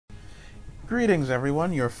Greetings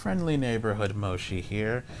everyone, your friendly neighborhood Moshi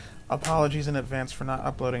here. Apologies in advance for not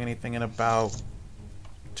uploading anything in about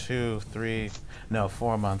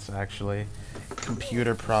 4 months actually.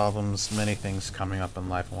 Computer problems, many things coming up in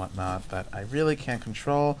life and whatnot that I really can't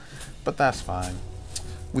control, but that's fine.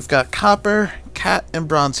 We've got Copper, Cat, and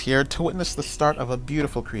Bronze here to witness the start of a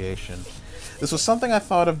beautiful creation. This was something I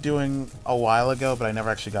thought of doing a while ago, but I never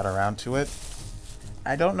actually got around to it.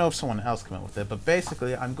 I don't know if someone else came up with it, but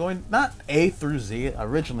basically I'm going, not A through Z,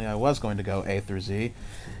 originally I was going to go A through Z,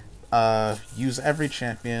 use every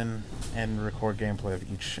champion and record gameplay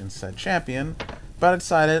of each and said champion, but I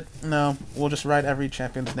decided, no, we'll just write every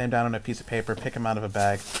champion's name down on a piece of paper, pick them out of a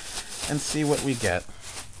bag, and see what we get.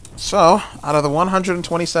 So, out of the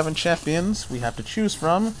 127 champions we have to choose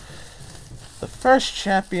from, the first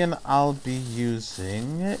champion I'll be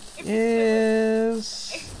using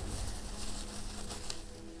is...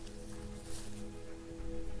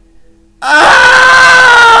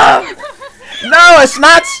 Ah! No, it's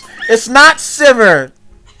not. It's not Sivir.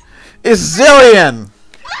 It's Zilean.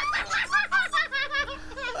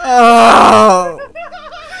 Oh.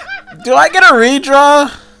 Do I get a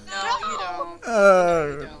redraw? No, you don't.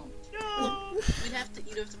 You don't. You'd have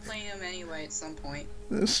to play him anyway at some point.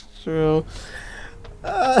 That's true.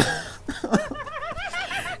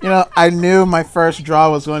 You know, I knew my first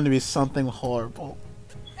draw was going to be something horrible.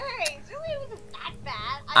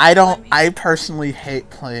 I personally hate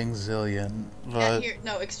playing Zilean, but... Yeah,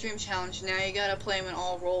 no, Extreme Challenge. Now you gotta play him in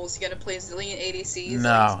all roles. You gotta play Zilean ADCs.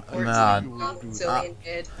 No, Zilean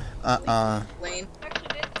mid. Lane.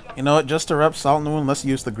 You know what, just to rub salt in the wound, let's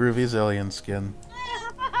use the groovy Zilean skin.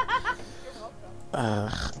 I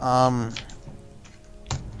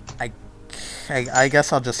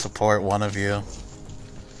guess I'll just support one of you.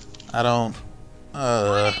 I don't...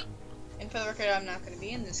 And for the record, I'm not going to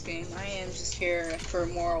be in this game. I am just here for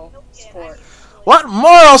moral support. What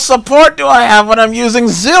moral support do I have when I'm using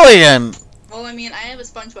Zilean? Well, I mean, I have a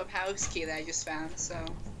SpongeBob house key that I just found, so...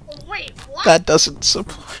 Wait, what? That doesn't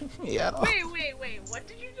support me at all. Wait, what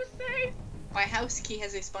did you just say? My house key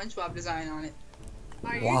has a SpongeBob design on it.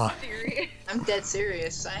 Are you serious? I'm dead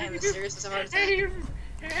serious. I am as serious as a heart attack.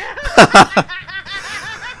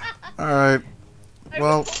 Alright.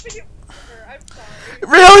 Well... I'm sorry.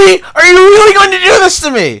 Really? Are you really going to do this to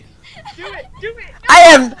me? Do it! I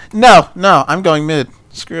am... No, I'm going mid.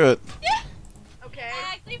 Screw it. Okay.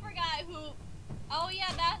 I actually forgot who... Oh yeah,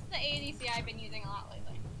 that's the ADC I've been using a lot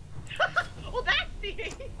lately. Well, that's the...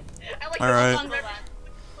 I like Alright.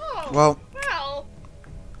 Oh, well,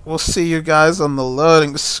 we'll see you guys on the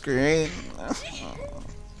loading screen.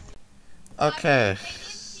 Okay.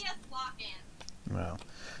 Well.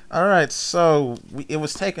 Alright, so it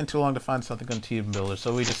was taking too long to find something on Team Builder,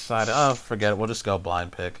 so we decided, oh, forget it, we'll just go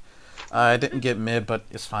blind pick. I didn't get mid, but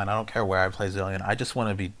it's fine. I don't care where I play Zilean. I just want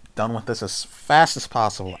to be done with this as fast as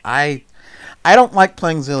possible. I don't like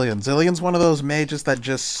playing Zilean. Zilean's one of those mages that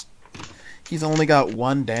just... He's only got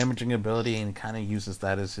one damaging ability and kind of uses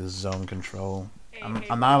that as his zone control.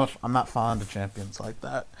 I'm not fond of champions like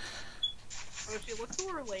that.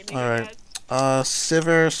 Alright.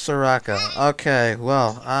 Sivir Soraka. Okay,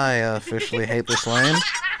 well, I officially hate this lane.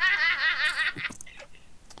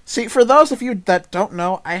 See, for those of you that don't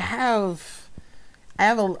know, I have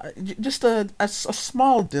just a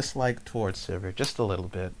small dislike towards Sivir, just a little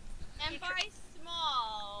bit. And by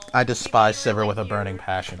small... I despise Sivir with a burning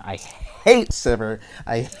passion. I hate Sivir.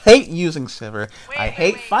 I hate using Sivir. I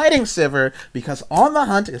hate fighting Sivir because on the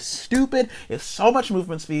hunt is stupid, is so much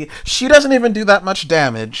movement speed, she doesn't even do that much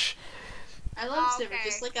damage. I love Sivir,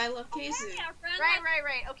 just like I love Casey.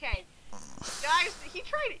 Right. Okay. Guys, he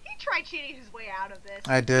tried cheating his way out of this.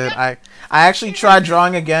 I did. I actually tried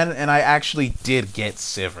drawing again, and I actually did get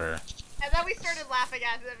Sivir. And then we started laughing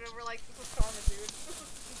at him, and we're like, this is Karma, dude.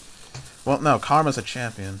 Well, no, Karma's a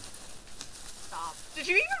champion. Stop. Did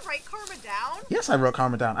you even write Karma down? Yes, I wrote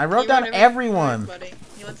Karma down. I wrote down everyone.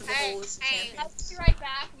 You went to the whole list of champions. Let's be right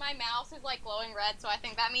back. My mouse is like glowing red, so I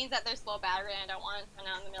think that means that there's low battery and I don't want it to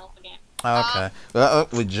run out in the middle of the game. Okay.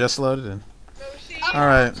 We just loaded in.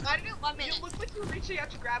 Alright. Why did it look like you were reaching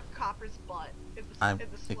out to grab Copper's butt in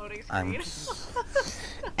the loading screen.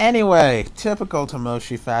 Anyway, typical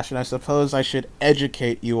Tomoshi fashion, I suppose I should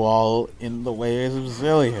educate you all in the ways of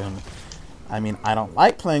Zilean. I mean, I don't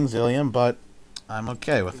like playing Zilean, but I'm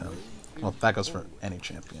okay with him. Well, that goes for any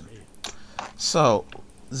champion. So,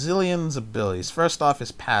 Zilean's abilities. First off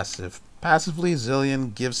is passive. Passively,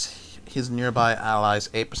 Zilean gives his nearby allies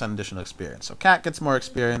 8% additional experience. So Cat gets more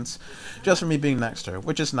experience just from me being next to her,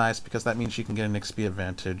 which is nice because that means she can get an XP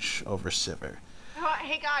advantage over Sivir.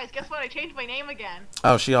 Hey guys, guess what? I changed my name again.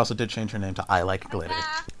 Oh, she also did change her name to I Like Glitter.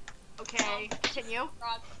 Okay, continue.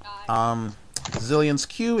 Bronze die. Zilean's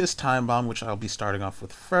Q is Time Bomb, which I'll be starting off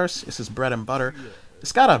with first. This is bread and butter.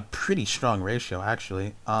 It's got a pretty strong ratio,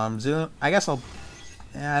 actually. Zilean, I guess I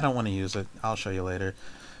don't want to use it. I'll show you later.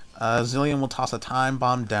 Zilean will toss a Time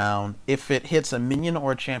Bomb down. If it hits a minion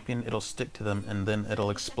or a champion, it'll stick to them, and then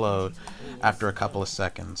it'll explode after a couple of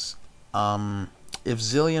seconds. If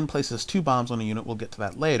Zilean places 2 bombs on a unit, we'll get to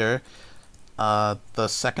that later. The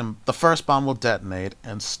first bomb will detonate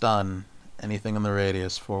and stun anything in the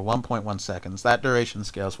radius for 1.1 seconds. That duration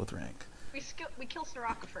scales with rank. We kill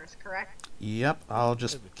Soraka first, correct? Yep, I'll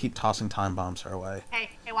just keep tossing time bombs her way. Hey,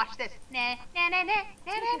 watch this.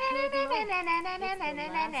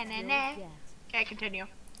 Okay, continue.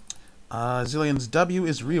 Zilean's W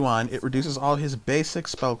is Rewind. It reduces all his basic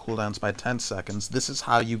spell cooldowns by 10 seconds. This is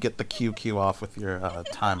how you get the QQ off with your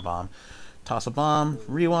time bomb. Toss a bomb,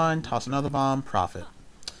 rewind, toss another bomb, profit.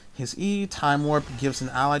 His E, Time Warp, gives an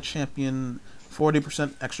allied champion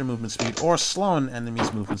 40% extra movement speed, or slow an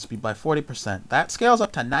enemy's movement speed by 40%. That scales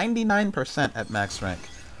up to 99% at max rank.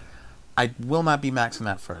 I will not be maxing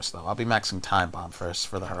that first, though. I'll be maxing Time Bomb first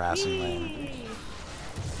for the harassing lane.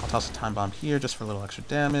 I'll toss a Time Bomb here just for a little extra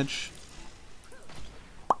damage.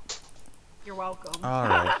 You're welcome.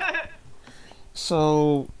 Alright.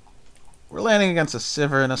 So, we're landing against a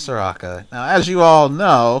Sivir and a Soraka. Now, as you all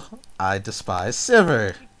know, I despise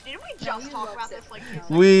Sivir. Didn't we just talk about this like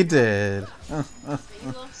We did. You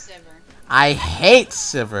love Sivir. I hate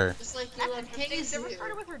Sivir. Just like you love Sivir Hazel.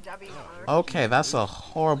 started with her W first. Okay, that's a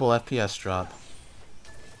horrible FPS drop.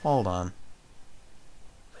 Hold on.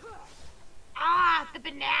 Ah, the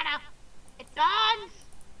banana! It burns!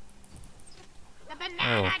 The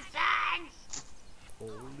banana burns!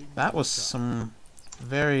 That was some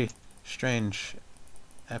very strange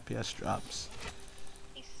FPS drops.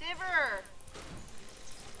 Hey, Sivir!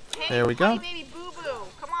 Hey, There we go. Baby Boo Boo!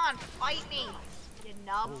 Come on, fight me! You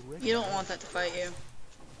nub. You don't want that to fight you.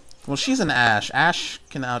 Well, she's an Ashe. Ashe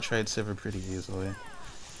can outtrade Sivir pretty easily.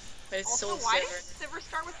 But it's Also, still why did Sivir. Sivir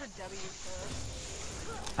start with her W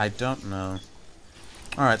first? I don't know.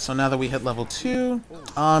 Alright, so now that we hit level 2,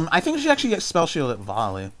 I think she actually gets Spell Shield at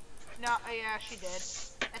Volley. No, yeah, she did.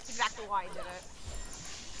 That's exactly why I did it.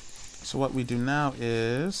 So what we do now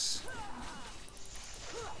is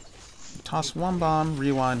toss one bomb,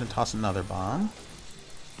 rewind, and toss another bomb.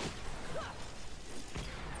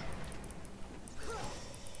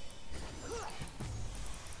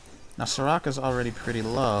 Now Soraka's already pretty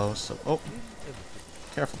low, so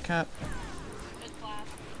careful, cat. Good blast.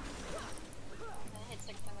 And hit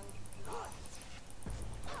 6 and then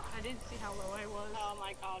I didn't see how low I was. oh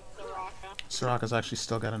my god, Soraka. Soraka's actually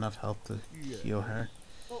still got enough health to heal her.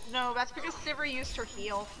 Well, no, that's because Sivir used her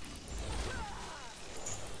heal.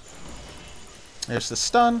 There's the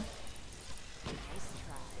stun.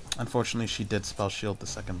 Unfortunately, she did spell shield the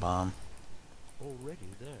second bomb. Already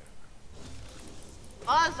there.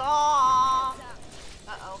 Huzzah!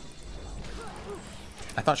 Uh-oh.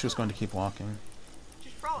 I thought she was going to keep walking.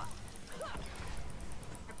 She's probably...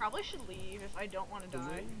 I probably should leave if I don't want to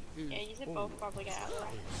die. Yeah, you should both probably get out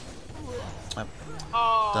right. Yep.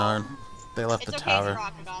 Oh. Darn. They left It's the okay, tower.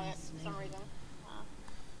 Soraka got it for some reason.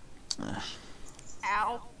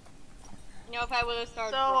 Ow. You know, if I would have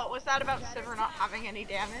started. So, what was that about Sivir not having any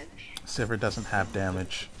damage? Sivir doesn't have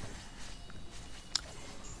damage.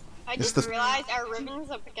 I It's just the- realized our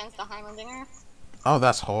ribbon's up against the Heimerdinger. Oh,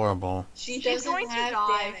 that's horrible. She She's doesn't going to have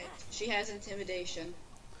die. damage. She has intimidation.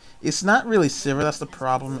 It's not really Sivir that's the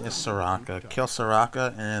problem, it's Soraka. Kill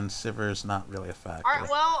Soraka and Sivir's not really effective.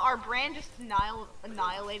 Our brand just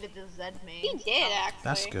annihilated the Zed main. He did, actually.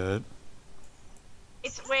 That's good.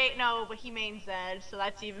 Wait, no, but he main Zed, so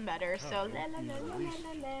that's even better. So, la la la la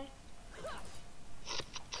la la.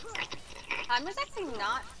 Heimer's actually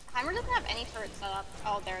not. Heimer doesn't have any turret set up.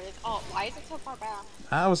 Oh, there it is. Oh, why is it so far back?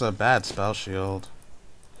 That was a bad spell shield.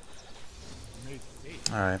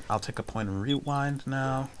 Alright, I'll take a point and rewind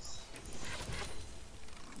now.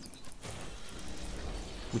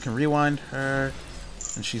 We can rewind her,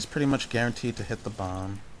 and she's pretty much guaranteed to hit the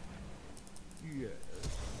bomb.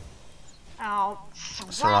 Ow.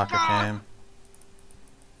 Soraka came.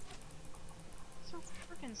 So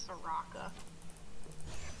freaking Soraka.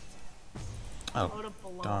 Oh, Load up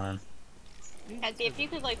below. darn. Kenzie, if you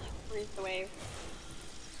could, like, freeze the wave.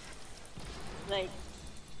 Like,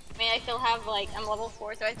 I mean, I still have, like, I'm level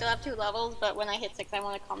 4, so I still have 2 levels, but when I hit 6, I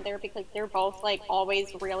want to come there because they're both, like,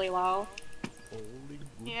 always really low.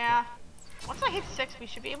 Yeah. Once I hit 6, we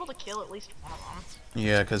should be able to kill at least one of them.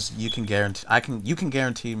 Yeah, because you can guarantee you can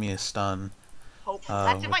guarantee me a stun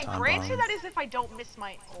That's if I time grant bomb. you, that is if I don't miss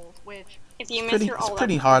my ult, which... If you miss Pretty, your it's ult,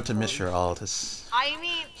 pretty that's hard to cool. miss your ult. It's I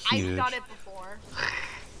mean, huge. I've done it before.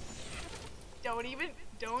 Don't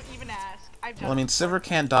even ask. I've done Well, I mean, Sivir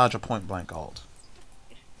can't dodge a point blank ult.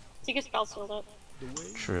 You can spell shield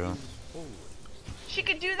it. True. She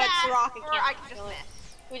could do But that, Soraka or can't I can just kill it.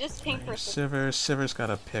 miss. We just pink for Sivir's got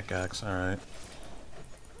a pickaxe, alright.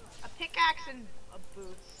 A pickaxe and a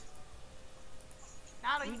boots.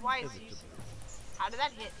 Not a wise use. How did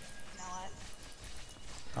that hit? You know what?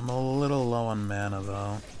 I'm a little low on mana,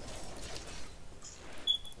 though.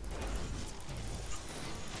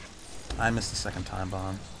 I missed the second time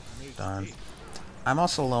bomb. Darn. I'm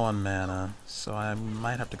also low on mana, so I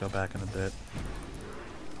might have to go back in a bit.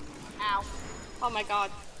 Ow. Oh my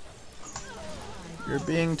god. You're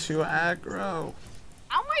being too aggro.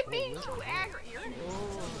 How am I being too angry? You're an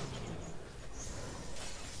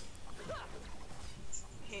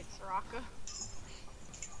I hate Soraka.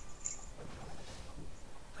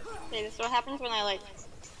 Okay, this is what happens when I like...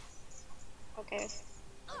 Okay.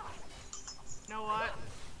 You know what?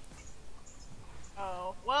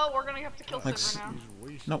 Oh. Well, we're gonna have to kill Like, Sivir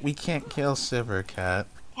now. No, we can't kill Sivir, Cat.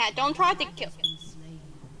 Cat, don't try to kill...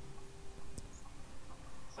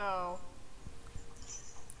 So...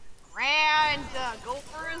 Rand, go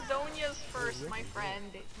for Azonia's first, my friend.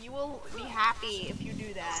 You will be happy if you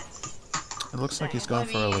do that. It looks like he's going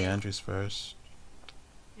for a Leandry's first.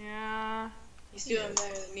 Yeah. He's doing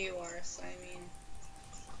better than you are, so I mean.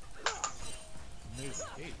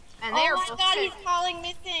 And they Oh are my both god, sick. he's calling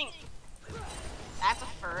missing! That's a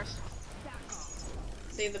first.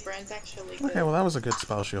 See, the brand's actually good. Okay, well that was a good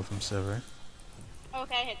spell shield from Sivir.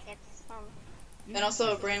 Okay, I hit 6. And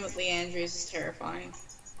also a brand with Leandry's is terrifying.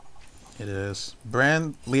 It is.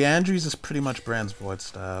 Leandry's is pretty much Brand's Void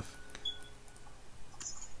Staff.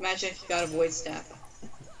 Imagine if you got a void step.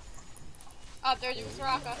 Oh, there's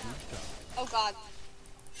Soraka. Oh god.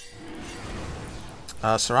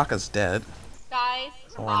 Soraka's dead. Guys,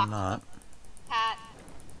 Or not. Cat.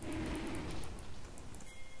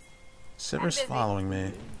 Sivir's busy. following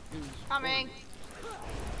me. Coming.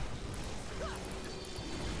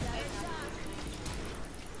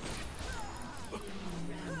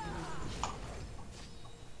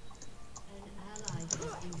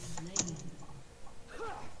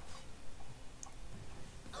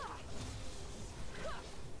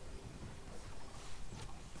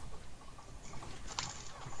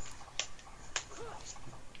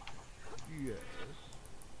 Yes.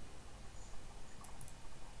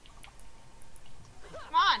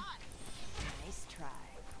 Come on. Nice try.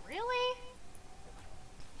 Really?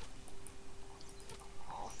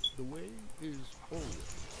 The way is always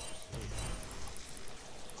the same.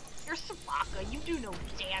 You're Soraka. You do no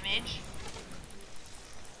damage.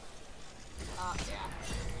 Yeah.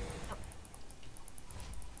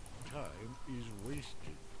 Time is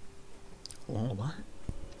wasted. Oh, what?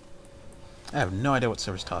 I have no idea what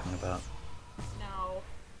Sivir's talking about. No.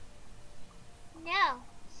 No,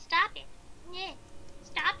 stop it. Yeah.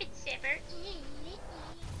 Stop it, Sivir.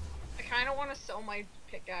 I kind of want to sell my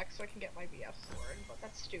pickaxe so I can get my BF sword, but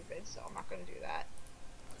that's stupid, so I'm not going to do that.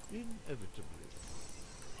 Inevitably.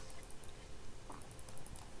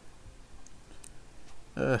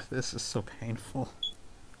 This is so painful.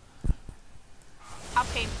 How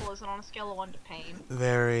painful is it on a scale of 1 to pain?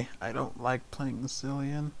 Very. I don't like playing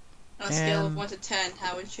Zilean. On a scale of And- 1 to 10,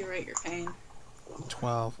 how would you rate your pain?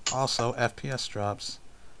 12. Also, FPS drops.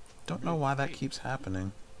 Don't know why that keeps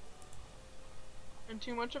happening. I'm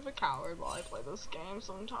too much of a coward while I play this game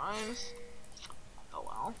sometimes. Oh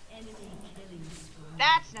well.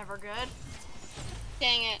 That's never good.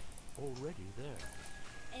 Dang it. Already there.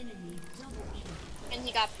 And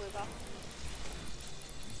he got Fuba.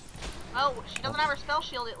 Oh, she doesn't have her spell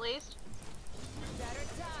shield at least.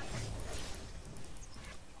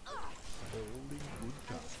 All in good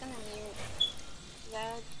I'm time. just gonna mute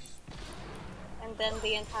that. And then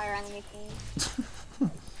the entire enemy team.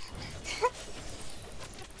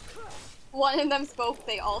 One of them spoke,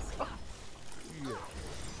 they all spoke. Yeah.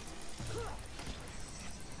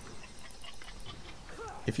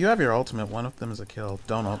 If you have your ultimate, one of them is a kill.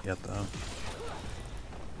 Don't ult yet, though.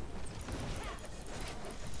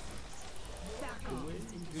 The way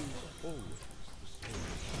is always the same.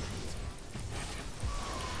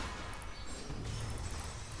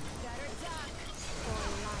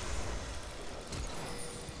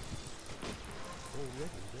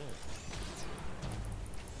 Already there.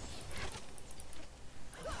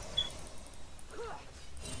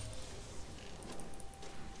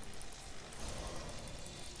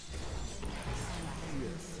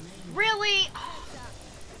 Really?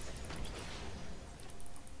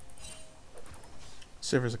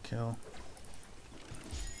 Siver's a kill.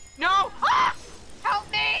 No! Ah!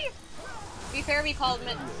 Help me! To be fair, we called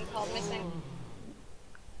missing.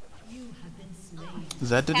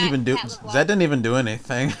 Zed didn't Cat- even do. cat was Zed didn't even do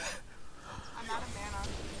anything. I'm out of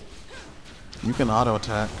mana. You can auto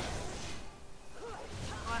attack.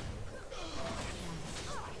 What?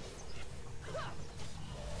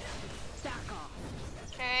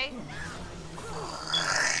 Okay.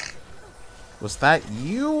 Was that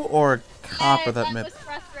you or Copper Yes, that I meant? was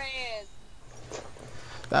frustrated.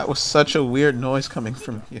 That was such a weird noise coming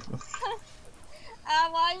from you.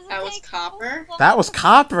 Why does it That was take Copper? people so That was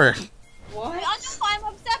Copper. What? I just I'm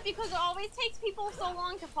upset because it always takes people so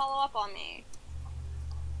long to follow up on me.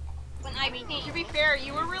 When I pinged. To be fair,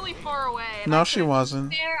 you were really far away. And No, I she could've-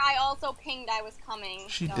 wasn't. Fair, I also pinged I was coming.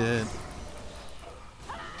 She so. did.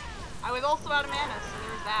 I was also out of mana, so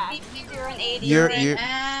there's that. You're an 80. You're-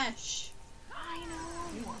 Ash. I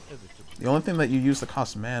know. The only thing that you use that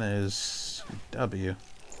costs mana is W.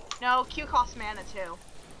 No, Q costs mana too.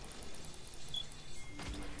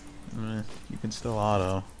 You can still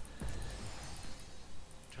auto.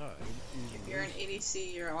 Time If you're an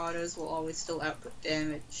ADC, your autos will always still output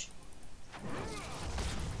damage.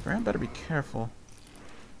 Bran better be careful.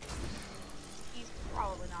 He's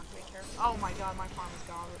probably not gonna be careful. Oh my god, my farm is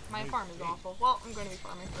garbage. My farm is awful. Well, I'm gonna be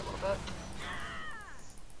farming for a little bit.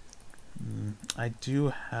 I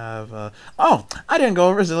do have. Oh, I didn't go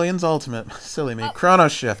over Zilean's ultimate. Silly me. Chrono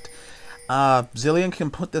Shift. Zilean can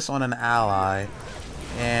put this on an ally,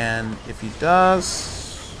 and if he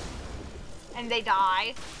does, And they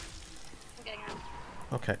die. I'm getting around.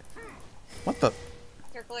 okay. What the?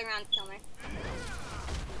 Circling around to kill me.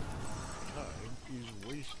 is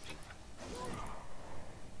wasted.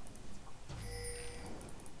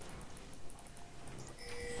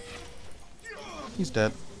 He's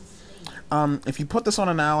dead. If you put this on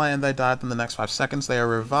an ally and they die within the next 5 seconds, they are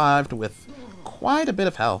revived with quite a bit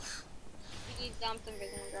of health. You need dump some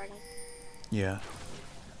Vision Dragon. Yeah.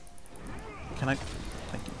 Can I?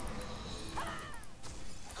 Thank you.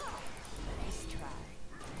 Nice try.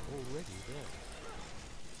 Already there.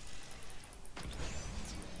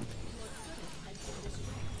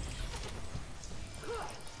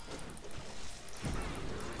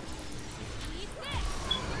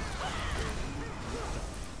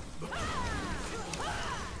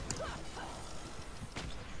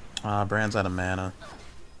 Bran's out of mana.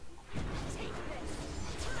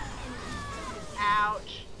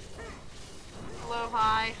 Ouch. Hello,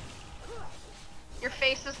 hi. Your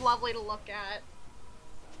face is lovely to look at.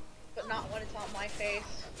 But not when it's on my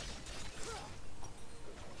face.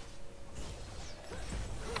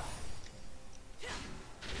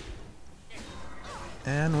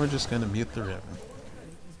 And we're just gonna mute the river.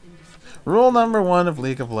 Rule number 1 of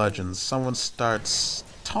League of Legends. Someone starts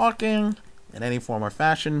talking in any form or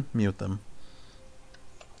fashion, mute them.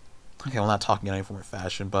 Okay, well, not talking in any form or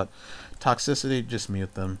fashion, but toxicity, just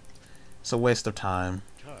mute them. It's a waste of time.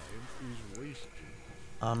 Time is wasted.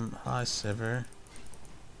 Hi, Siver.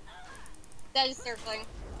 That is circling.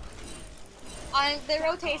 The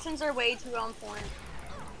rotations are way too on point.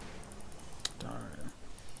 Darn.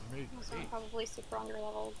 Make Also, I'm haste. probably super under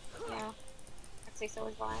leveled. Yeah. Actually, so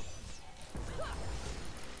is Vi.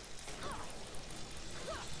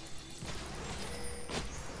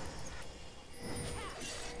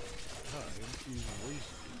 Time is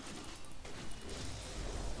wasted.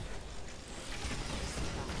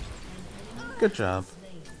 Good job.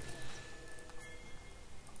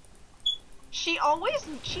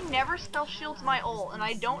 She never stealth shields my ult, and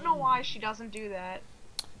I don't know why she doesn't do that.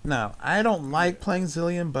 Now, I don't like playing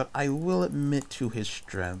Zilean, but I will admit to his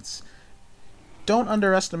strengths. Don't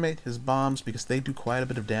underestimate his bombs, because they do quite a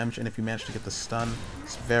bit of damage, and if you manage to get the stun,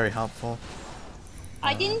 it's very helpful.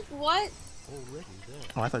 I didn't. What? Already there.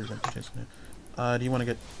 Oh, I thought you were going to chase me. Do you want to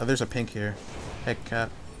get... Oh, there's a pink here. Hey, cat.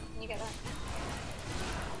 You get that?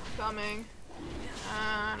 Coming.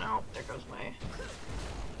 No, there goes my...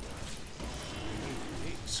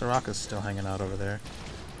 Soraka's still hanging out over there.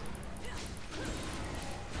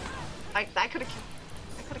 I could've killed.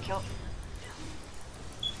 I could've killed.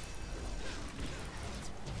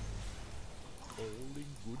 All in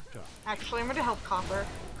good time. Actually, I'm gonna help Copper.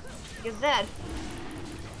 Get Zed.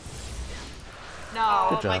 No.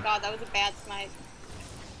 Oh Good my job. god, that was a bad smite.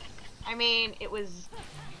 I mean, it was...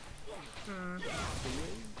 Hmm. The way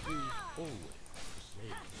is always the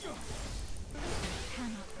same.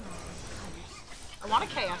 I want a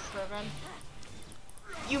Chaos Ribbon.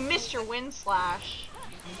 You missed your Wind Slash.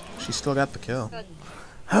 She still got the kill. Good.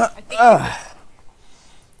 I think you missed-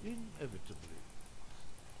 Inevitably.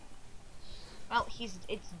 Well,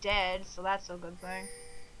 it's dead, so that's a good thing.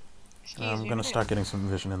 I'm gonna start getting some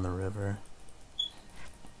vision in the river.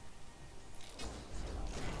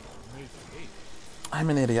 I'm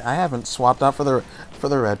an idiot. I haven't swapped out for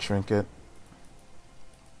the red trinket.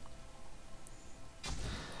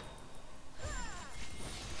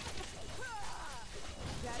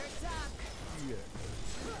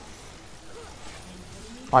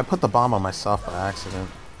 Oh, I put the bomb on myself by accident.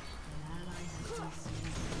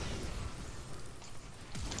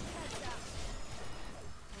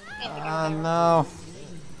 No.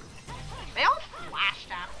 They all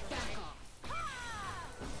flashed after me.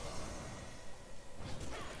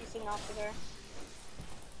 You see nothing there.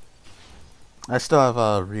 I still have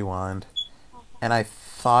a rewind. And I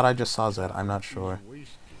thought I just saw Zed. I'm not sure.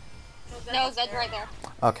 No, Zed's right there.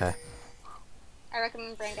 Okay. I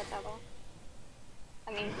recommend Bran get that though.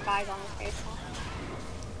 I mean, guys on his face.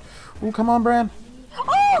 Ooh, come on, Bran.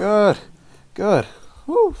 Oh! Good. Good.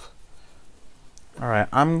 Woo. Alright,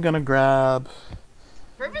 I'm gonna grab...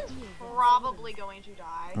 Riven's probably going to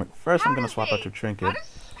die. Wait, first, I'm gonna swap out to Trinket.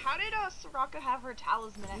 How did Soraka have her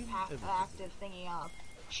talisman active thingy up?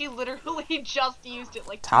 She literally just used it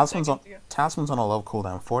like 2 seconds ago. Talisman's on a low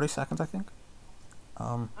cooldown. 40 seconds, I think?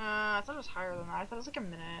 I thought it was higher than that. I thought it was like a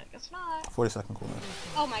minute. Guess not. 40-second cooldown.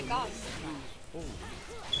 Oh my god.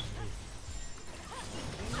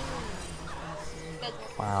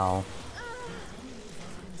 Wow.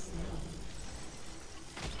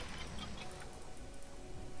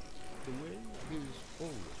 The way is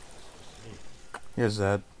always the same. Here's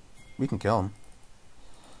Zed. We can kill him.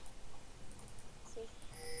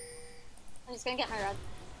 I'm just gonna get my red.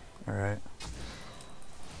 Alright.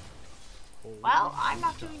 Well, I'm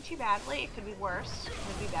not doing too badly. It could be worse. It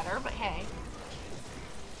could be better, but hey.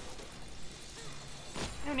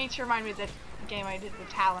 No need to remind me of the game I did with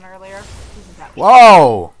Talon earlier. Isn't that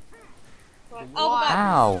Whoa! Oh god.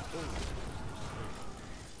 Ow!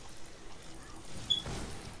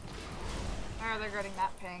 Oh, they're getting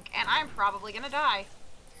that pink. And I'm probably gonna die.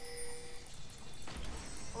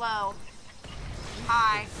 Hello.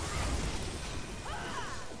 Hi.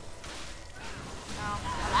 No.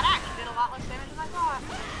 That actually did a lot less damage than I thought.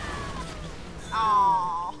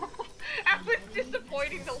 Aww. That was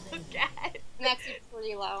disappointing to look at. Next is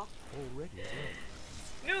pretty low. Already dead.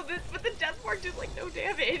 No, but the death mark did like no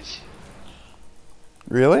damage.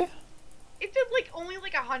 Really? It did like only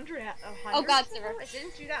like 100. Oh god, Silver. It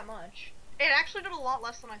didn't do that much. It actually did a lot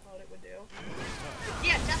less than I thought it would do.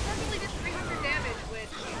 Yeah, death mark only did 300 damage,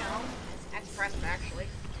 which, you know, that's impressive actually.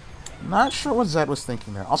 Not sure what Zed was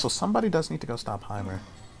thinking there. Also, somebody does need to go stop Heimer.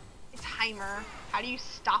 It's Heimer. How do you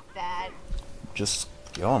stop that? Just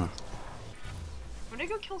kill him. I'm gonna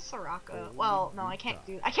go kill Soraka. Well, no, I can't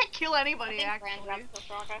do. I can't kill anybody I think Bran actually. grabbed the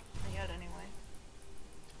Soraka. Not yet, anyway.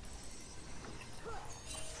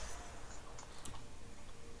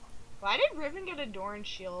 Why did Riven get a Doran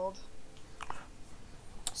shield?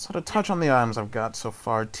 So to touch on the items I've got so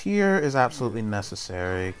far, Tier is absolutely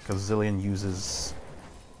necessary because Zilean uses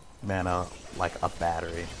mana like a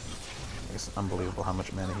battery. It's unbelievable how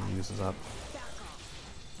much mana he uses up.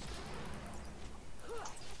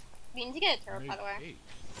 We need to get a turret, by the way. Hey,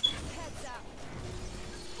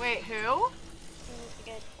 Wait, who? We need to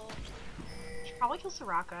get a turret. Should probably kill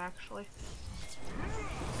Soraka actually.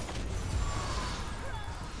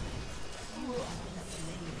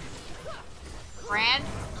 Bran?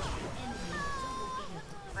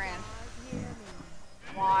 Bran.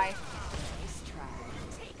 Why?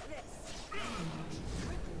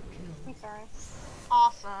 I'm sorry.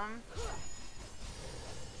 Awesome.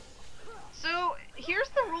 So, here's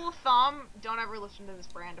the rule of thumb. Don't ever listen to this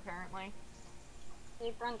brand, apparently. What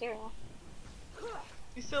did Bran do?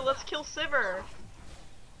 So, let's kill Sivir.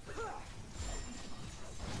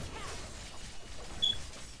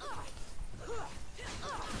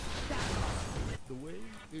 the way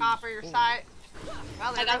is Copper, your always side.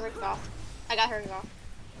 Well, I got her off. I got her off.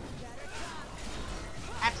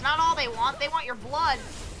 That's not all they want. They want your blood.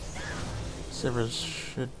 Sivers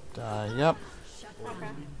should die. Yep. Okay.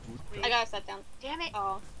 I got her set down. Damn it.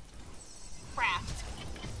 Oh. Crap.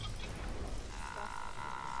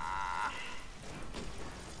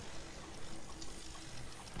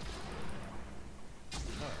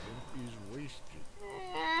 time is wasted.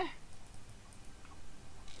 Eh.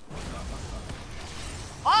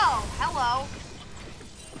 Oh, hello.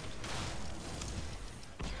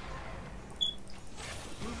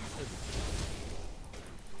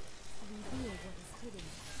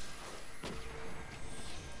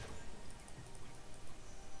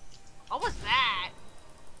 What was that?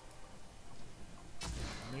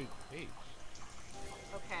 Make haste.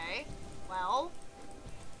 Okay. Well.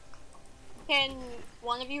 Can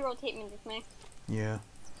one of you rotate me with me? Yeah.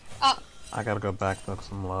 Oh. I gotta go back though 'cause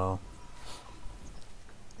I'm low.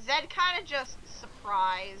 Zed kind of just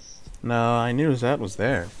surprised. No, I knew Zed was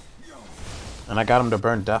there. And I got him to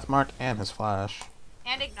burn Deathmark and his flash.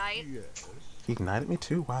 And Ignite. Yes. He ignited me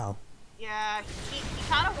too? Wow. Yeah, he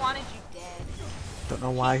kind of wanted you dead. Don't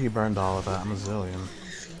know why he burned all of that. I'm a Zilean.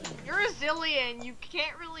 You're a Zilean. You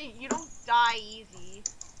can't really. You don't die easy,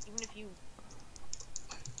 even if you.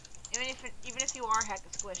 Even if you are hecka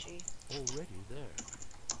squishy. Already there.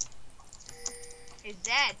 Hey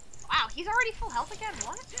Zed. Wow, he's already full health again.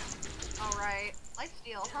 What? All right.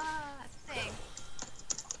 Lifesteal. That's the thing.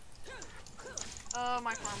 Oh,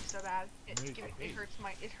 my farm's so bad. It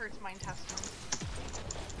hurts my intestines.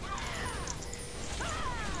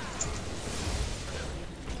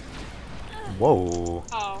 Whoa.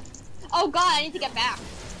 Oh. Oh god, I need to get back.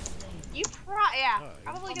 Yeah,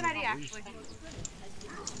 probably a good idea actually.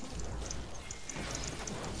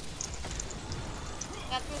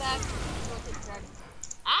 That's where that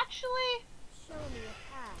Actually? Show me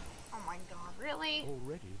a path. Oh my god, really?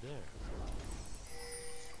 Already there.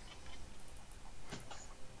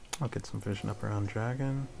 I'll get some vision up around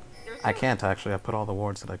Dragon. There's I can't actually. I put all the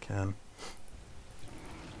wards that I can.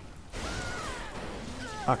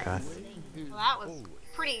 Okay. Well, that was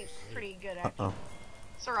pretty good actually. Uh-oh.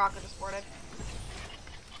 Soraka just boarded.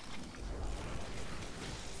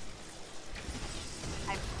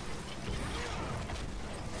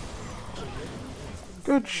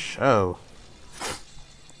 Good show.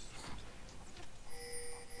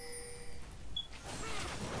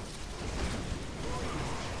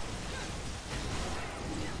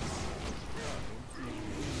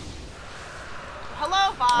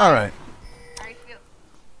 Hello, Vi. Alright. I feel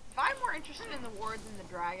Vi more interested in the ward than the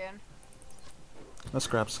dragon. Let's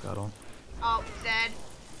grab Scuttle. Oh, Zed.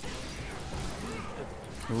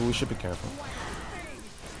 Ooh, we should be careful.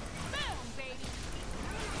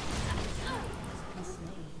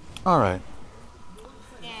 Alright.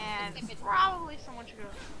 And probably someone should go.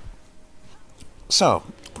 So,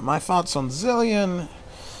 my thoughts on Zilean.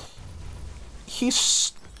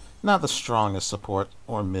 He's not the strongest support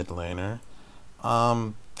or mid laner.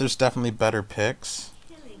 There's definitely better picks.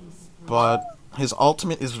 But his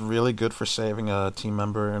ultimate is really good for saving a team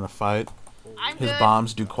member in a fight. His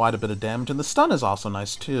bombs do quite a bit of damage, and the stun is also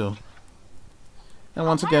nice too. And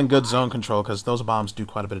once again, good zone control, because those bombs do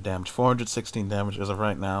quite a bit of damage. 416 damage as of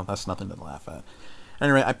right now. That's nothing to laugh at.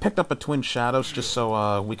 Anyway, I picked up a Twin Shadows just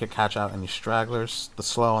so we could catch out any stragglers. The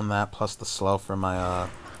slow on that, plus the slow for my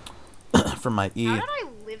for my E, How did I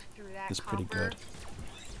live through that? is pretty good.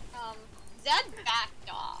 Zed backed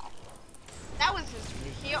off. That was his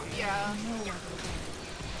heal. Yeah.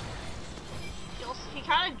 He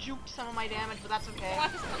kind of juked some of my damage, but that's okay.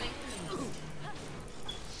 Watch is coming.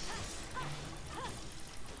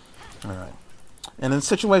 Alright. And in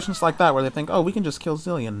situations like that where they think, oh, we can just kill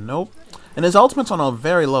Zilean. Nope. And his ultimate's on a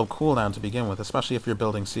very low cooldown to begin with, especially if you're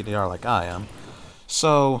building CDR like I am.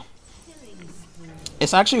 So,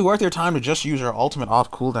 it's actually worth your time to just use your ultimate off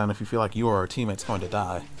cooldown if you feel like you or a teammate's going to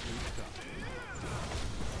die.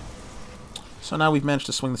 So now we've managed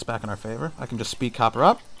to swing this back in our favor. I can just speed Copper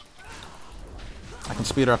up. I can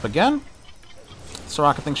speed her up again.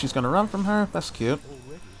 Soraka thinks she's going to run from her. That's cute.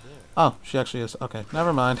 Oh, she actually is. Okay,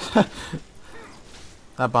 never mind.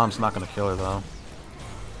 That bomb's not going to kill her,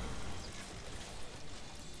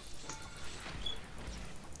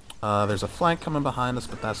 though. There's a flank coming behind us,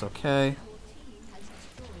 but that's okay.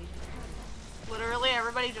 Literally,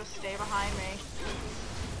 everybody just stay behind me.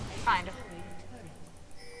 Kind of.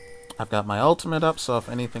 I've got my ultimate up, so if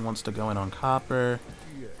anything wants to go in on Copper...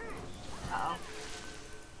 Uh-oh.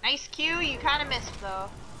 Nice Q, you kind of missed, though.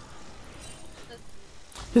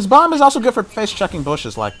 His bomb is also good for face-checking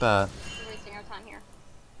bushes like that. We're wasting our time here.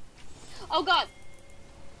 Oh god!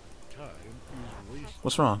 Time is wasted.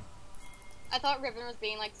 What's wrong? I thought Ribbon was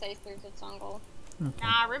being like safe through the jungle. Okay.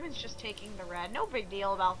 Nah, Ribbon's just taking the red. No big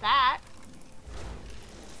deal about that.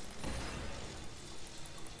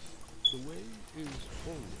 The way is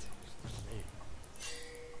always the same.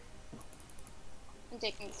 I'm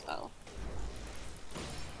taking the spell.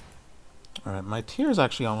 Alright, my tier is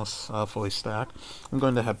actually almost fully stacked. I'm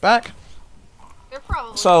going to head back. They're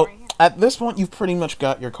probably So, right here. at this point, you've pretty much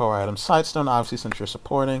got your core items. Sightstone, obviously, since you're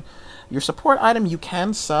supporting. Your support item you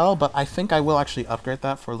can sell, but I think I will actually upgrade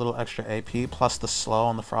that for a little extra AP, plus the slow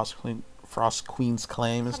on the Frost Queen's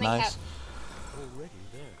Claim is Coming nice. Already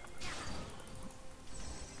there.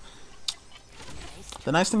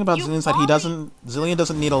 The nice thing about Zilean is that Zilean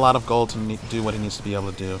doesn't need a lot of gold to do what he needs to be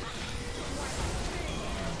able to do.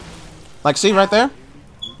 Like, see right there?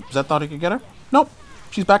 Zed thought he could get her? Nope.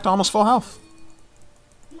 She's back to almost full health.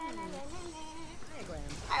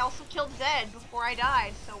 I killed Zed before I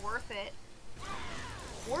died, so worth it.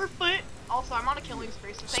 Worth it! Also, I'm on a killing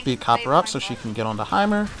spree, so thank you Speed for Copper saving up my so she butt. can get onto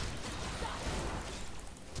Heimer.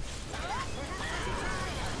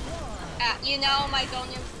 You know my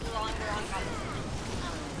Donion's longer on Copper.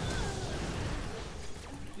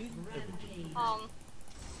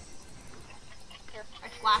 Here. I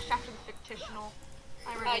flashed after the fictitional.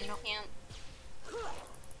 I already You know. can't.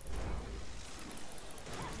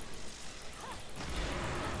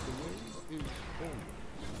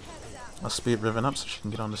 I'll speed Riven up so she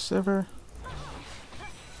can get onto Sivir.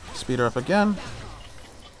 Speed her up again.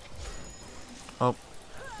 Oh,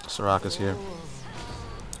 Soraka's here.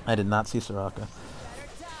 I did not see Soraka.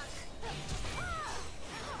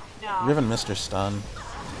 No. Riven missed her stun.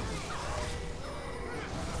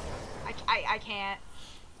 I can't.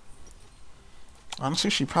 Honestly,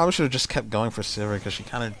 she probably should have just kept going for Sivir because she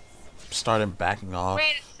kind of started backing off.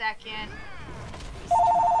 Wait a second.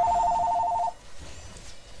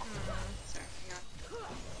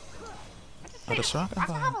 Oh, does Soraka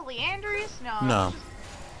I have a Leandrius? No. No.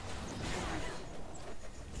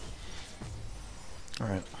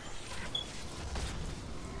 Alright.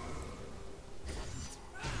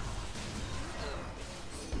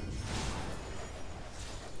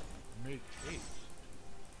 Make haste.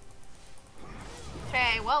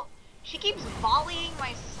 Okay, well, she keeps volleying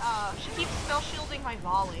my, she keeps spell shielding my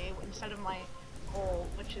volley instead of my ult,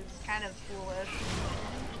 which is kind of foolish.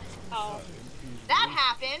 Oh. That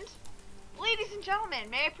happened! Ladies and gentlemen,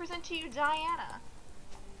 may I present to you Diana?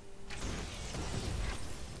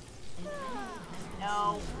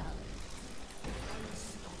 No.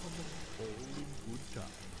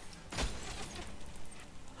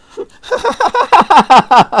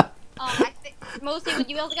 I think mostly would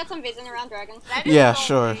you be able to get some vision around dragons? That is Yeah, lonely.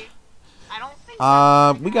 sure. I don't think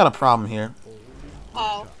We got a problem here.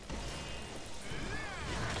 Oh.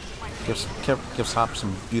 Gives Hop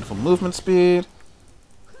some beautiful movement speed.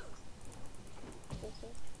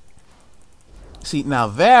 See, now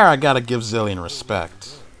there I gotta give Zilean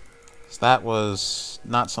respect. 'Cause that was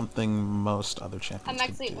not something most other I'm champions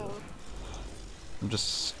actually. could do. Oh. I'm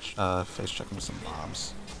just face checking with some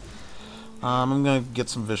bombs. I'm gonna get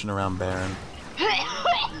some vision around Baron.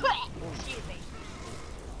 Excuse me.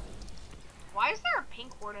 Why is there a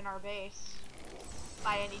pink ward in our base?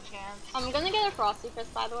 By any chance? I'm gonna get a Frosty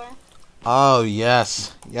Fist, by the way. Oh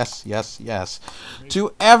yes, yes, yes, yes.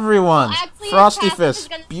 To everyone, Well, actually, Frosty Passive is Fist,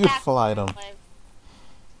 gonna beautiful stack item. live.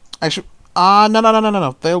 I should.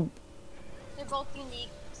 No. They're both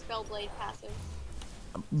unique Spellblade passives.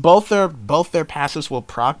 Both their passives will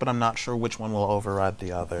proc, but I'm not sure which one will override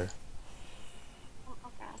the other. Oh,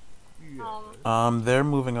 okay. They're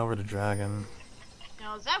moving over to Dragon,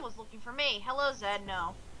 No, Zed was looking for me. Hello, Zed.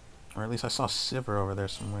 No. or at least I saw Sivir over there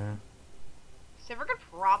somewhere. Sivir could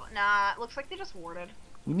Nah, it looks like they just warded.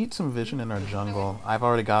 We need some vision in our jungle. I've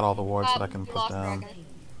already got all the wards that I can We put lost down. Dragon.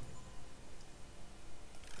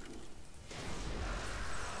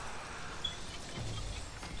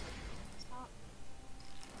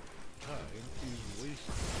 Time is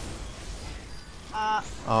wasted.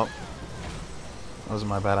 Oh, that was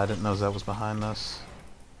my bad. I didn't know Zed was behind us.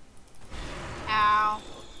 Ow.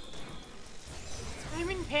 I'm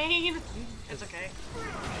in pain. It's okay.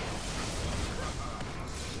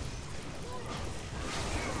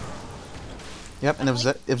 Yep, and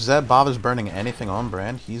if Zed bothers burning anything on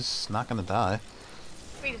Brand, he's not gonna die.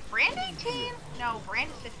 Wait, is Brand 18? No, Brand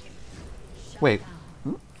is 15. Wait.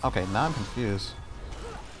 Okay, now I'm confused.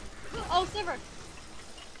 Oh, Sivir!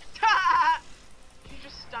 She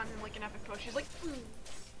just stunned him like an epic push. She's like, Time is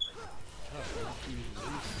wasted.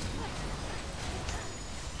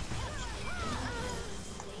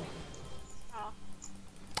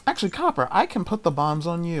 Actually, Copper, I can put the bombs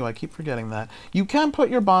on you. I keep forgetting that. You can put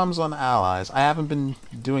your bombs on allies. I haven't been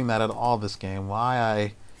doing that at all this game.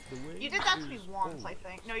 Why you did that to me once, I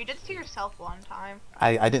think. No, you did it to yourself one time.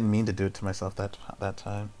 I didn't mean to do it to myself that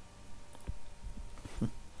time.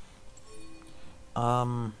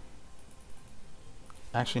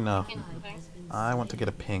 Actually, no. I want to get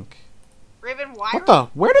a pink. Riven, why? What the?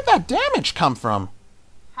 Where did that damage come from?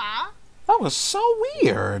 Huh? That was so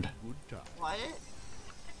weird. Good time. What?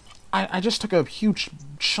 I just took a huge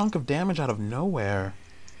chunk of damage out of nowhere.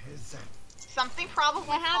 Something probably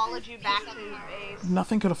What happened? followed you back to base.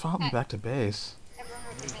 Nothing could have followed me back to base. Everyone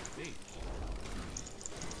recommends.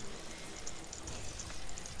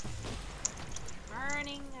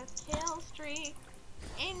 Burning a kill streak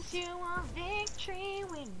into a victory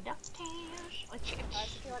with ductage. I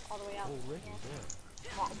feel like all the way out. Already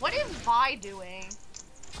there. What is Vi doing?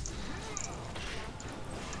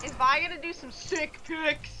 Is Vi gonna do some sick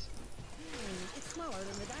picks? It's smaller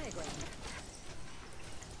than the diagram.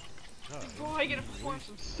 Boy, gonna perform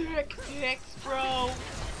some sick kicks, bro.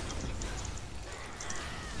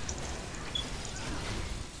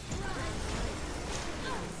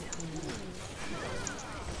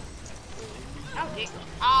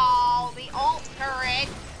 Oh, the ult turret.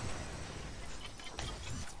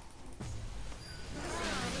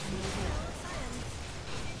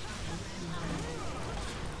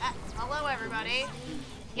 Hello, everybody.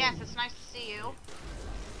 Yes, it's nice to see you.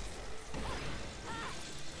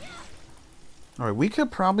 Alright, we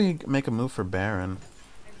could probably make a move for Baron.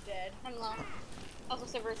 I'm dead. I'm low. Also,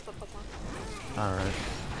 Silver's split push on. Alright.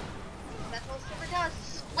 That's what Silver does.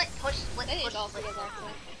 Split push, split It push. is also does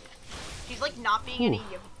actually. She's like not being any.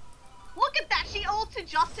 Look at that! She ulted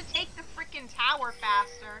just to take the freaking tower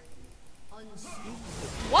faster.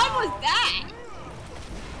 What was that?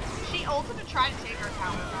 She ulted to try to take her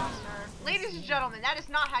tower faster. Ladies and gentlemen, that is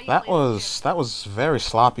not how you That play this game. was very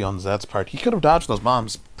sloppy on Zed's part. He could have dodged those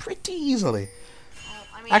bombs pretty easily.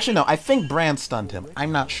 I mean, Actually, no, I think Brand stunned him.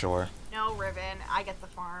 I'm not sure. No, Riven. I get the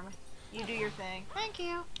farm. You do your thing. Thank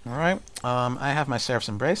you. Alright, I have my Seraph's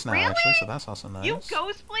Embrace now, Really? actually, so that's also nice. You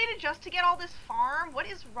ghostbladed just to get all this farm? What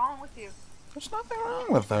is wrong with you? There's nothing wrong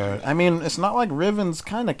with her. I mean, it's not like Riven's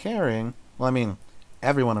kind of carrying. Well, I mean,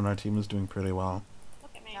 everyone on our team is doing pretty well.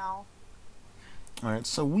 Look at me. No. Alright,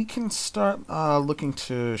 so we can start looking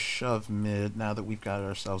to shove mid now that we've got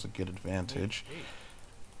ourselves a good advantage.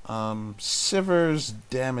 Siver's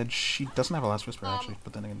damage, she doesn't have a Last Whisper actually,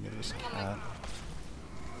 but then again, it is a cat.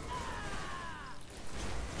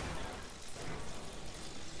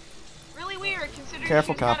 Really weird considering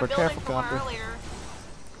Careful, she was Copper, building careful, from one Copper. earlier.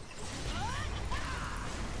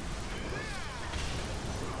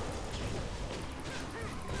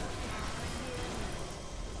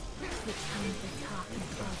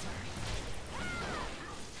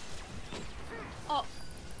 Oh.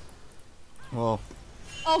 Well,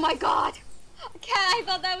 Oh my god! Cat, I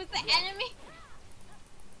thought that was the enemy.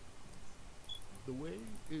 The way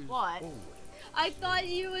is What? always. I thought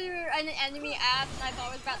you were an enemy ass, and I thought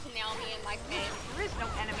it was about to nail me in my face. There is no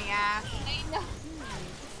enemy Ash. I know.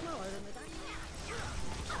 Smaller than the diagram.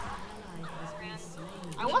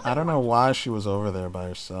 I wasn't I don't know why she was over there by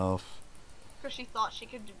herself. because she thought she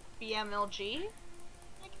could be MLG.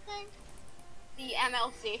 I think. The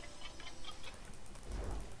MLC.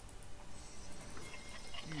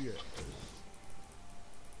 Yes.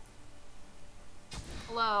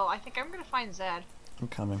 Hello, I think I'm gonna find Zed. I'm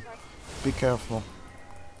coming. Be careful.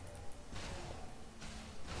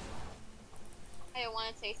 I don't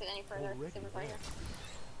want to taste it any further. Already Silver's right here.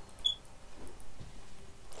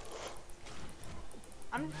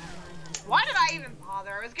 Why did I even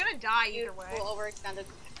bother? I was gonna die You either way. will overextended.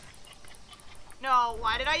 No,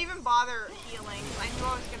 why did I even bother healing? I knew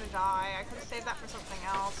I was gonna die. I could have saved that for something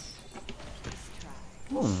else.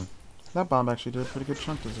 That bomb actually did a pretty good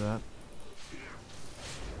chunk to that.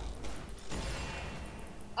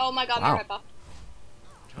 Oh my god, Wow. my red buff.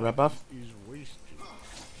 Red buff? Is wasted.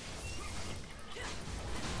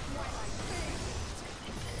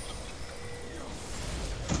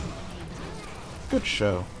 Good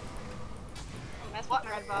show. That's What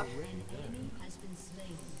red buff?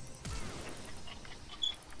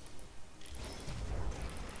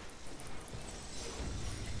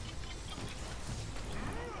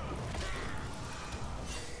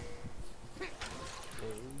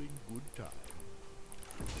 All in good time.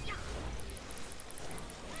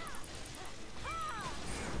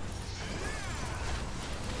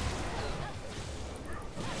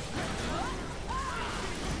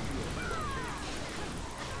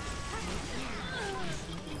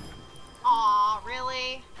 Aw,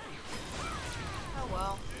 really? Oh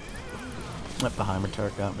well. Yep, the Heimer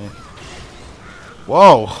turret got me.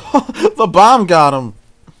 Whoa! The bomb got him!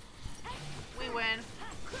 We win.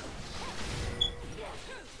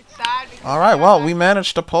 It's sad because Alright, we well, got we back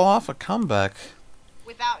managed to pull off a comeback.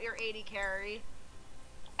 without your 80 carry.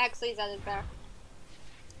 Actually, Zed is better.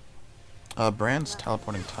 Brand's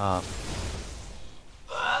teleporting top.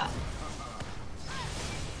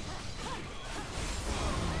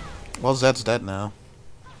 Well, Zed's dead now.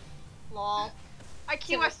 Lol. I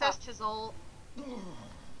QSS'd his ult.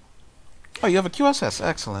 Oh, you have a QSS.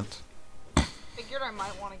 Excellent. Figured I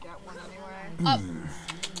might want to get one anyway.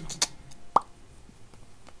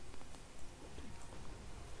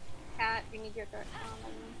 Cat, we need your third.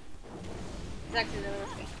 It's actually really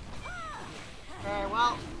risky. Okay,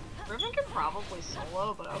 well, Riven could probably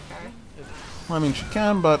solo, but okay. Well, I mean, she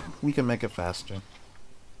can, but we can make it faster.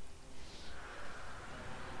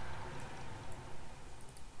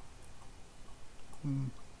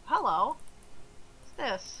 Hello.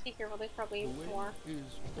 What's this. Be careful, there's probably The way more. is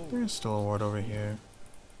always There's still a ward over here.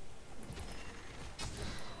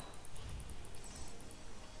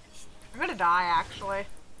 I'm gonna die, actually.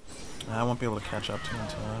 I won't be able to catch up to you in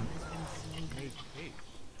time. make haste.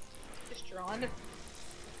 Just drawn.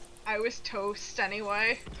 I was toast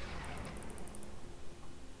anyway.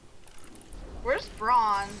 Where's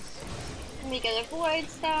bronze? Let me get a void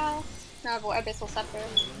staff. No, void abyssal scepter.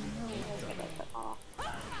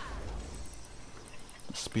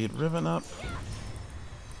 Speed Riven up.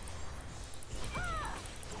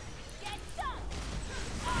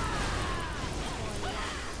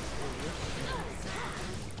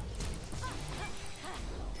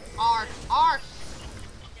 Arc!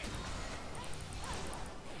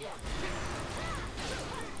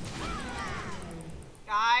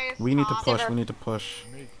 Guys, We need to stop. push, Sivir. we need to push.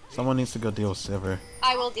 Someone needs to go deal with Sivir.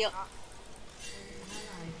 I will deal.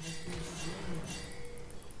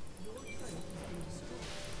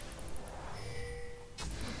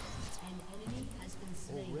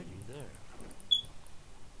 Already there.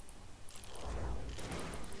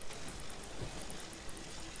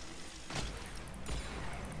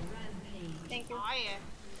 Thank you. Oh, yeah.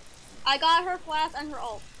 I got her flash and her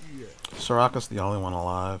ult. Yeah. Soraka's the only one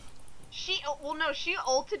alive. She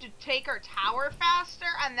ulted to take her tower faster,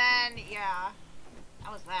 and then, yeah.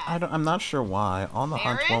 That was that. I'm not sure why. On the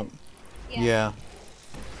hunt Baron? won't. Yeah.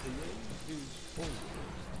 The way is always the same.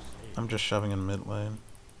 I'm just shoving in mid lane.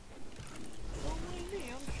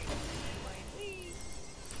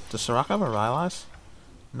 Does Soraka have a Rylai's?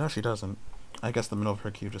 No, she doesn't. I guess the middle of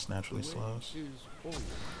her Q just naturally The way slows. is always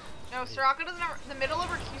No, Soraka doesn't have, the middle of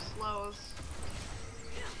her Q slows.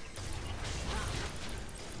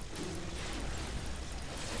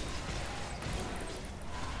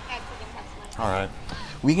 Alright.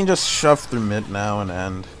 We can just shove through mid now and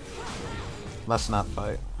end. Let's not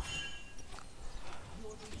fight.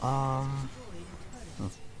 I'll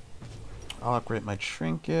upgrade my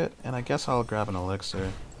trinket, and I guess I'll grab an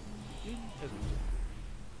elixir.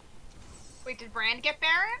 Wait, did Brand get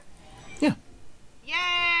Baron? Yeah.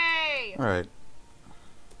 Yay! Alright.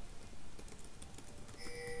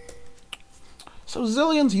 So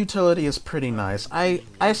Zilean's utility is pretty nice. I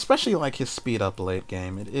especially like his speed up late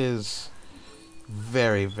game. It is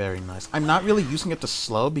very, very nice. I'm not really using it to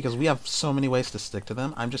slow because we have so many ways to stick to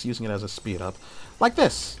them. I'm just using it as a speed up. Like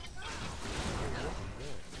this.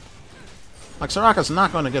 Like Soraka's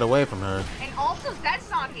not going to get away from her. And also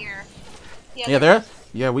Zed's not here. Yeah, there?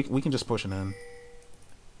 Yeah, we can just push it in.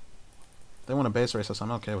 They want to base race us,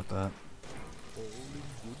 I'm okay with that. all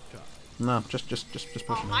in good time. No, just push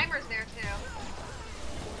Oh, it in. Heimer's there too.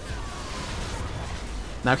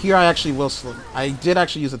 Now here I actually will slow. I did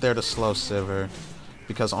actually use it there to slow Sivir,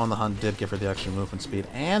 because On the Hunt did give her the extra movement speed,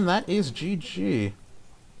 and that is GG.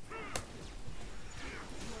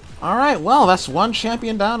 Alright, well, that's one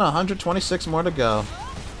champion down, 126 more to go.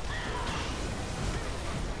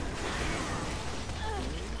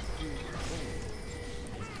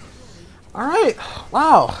 Alright,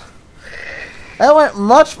 wow. That went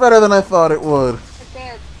much better than I thought it would.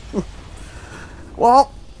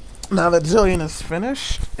 Well, now that Zilean is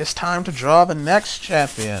finished, it's time to draw the next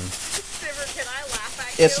champion. Sivir, can I laugh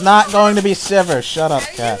at you? It's not going to be Sivir. Shut up,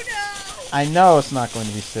 How do Cat. you know? I know it's not going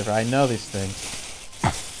to be Sivir. I know these things.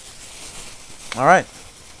 Alright.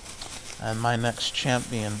 And my next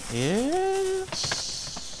champion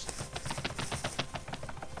is...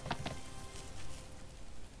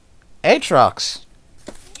 Aatrox.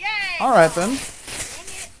 Yay! Alright then.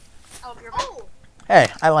 Oh! Hey,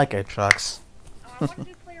 I like Aatrox. I wanted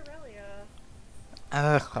to play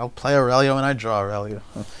Aurelia. I'll play Aurelia when I draw Aurelia.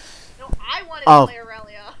 No, I wanted Oh. to play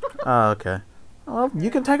Aurelia. Oh, okay. Well, you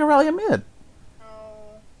can take Aurelia mid.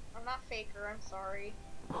 Oh, I'm not Faker, I'm sorry.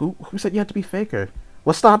 Who said you had to be Faker?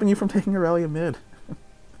 What's stopping you from taking Aurelia mid?